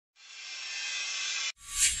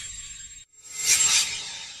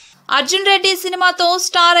అర్జున్ రెడ్డి సినిమాతో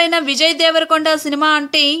స్టార్ అయిన విజయ్ దేవరకొండ సినిమా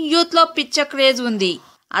అంటే యూత్ లో పిచ్చ క్రేజ్ ఉంది.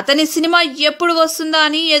 అతని సినిమా ఎప్పుడు వస్తుందా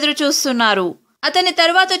అని ఎదురు చూస్తున్నారు. అతని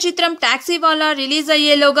తర్వాత చిత్రం టాక్సీ వాలా రిలీజ్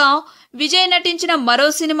అయ్యేలోగా విజయ్ నటించిన మరో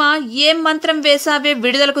సినిమా ఏం మంత్రం వేసావే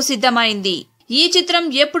విడుదలకు సిద్ధమైంది. ఈ చిత్రం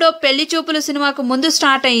ఎప్పుడో పెళ్లి చూపులు సినిమాకు ముందు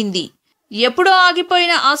స్టార్ట్ అయింది. ఎప్పుడో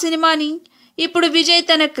ఆగిపోయిన ఆ సినిమాని ఇప్పుడు విజయ్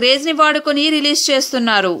తన క్రేజ్ ని వాడుకొని రిలీజ్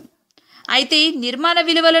చేస్తున్నారు. అయితే నిర్మాణ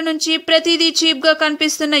విలువల నుంచి ప్రతిదీ చీప్ గా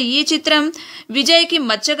కనిపిస్తున్న ఈ చిత్రం విజయ్ కి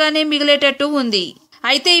మచ్చగానే మిగిలేటట్టు ఉంది.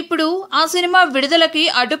 అయితే ఇప్పుడు ఆ సినిమా విడుదలకి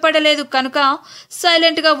అడ్డుపడలేదు కనుక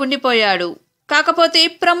సైలెంట్ గా ఉండిపోయాడు. కాకపోతే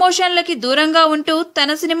ప్రమోషన్లకి దూరంగా ఉంటూ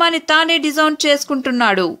తన సినిమాని తానే డిజైన్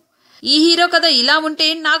చేసుకుంటున్నాడు. ఈ హీరో కథ ఇలా ఉంటే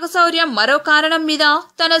నాగ శౌర్య మరో కారణం మీద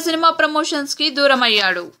తన సినిమా ప్రమోషన్స్ కి దూరం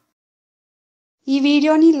అయ్యాడు. ఈ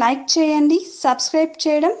వీడియోని లైక్ చేయండి, సబ్స్క్రైబ్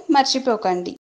చేయడం మర్చిపోకండి.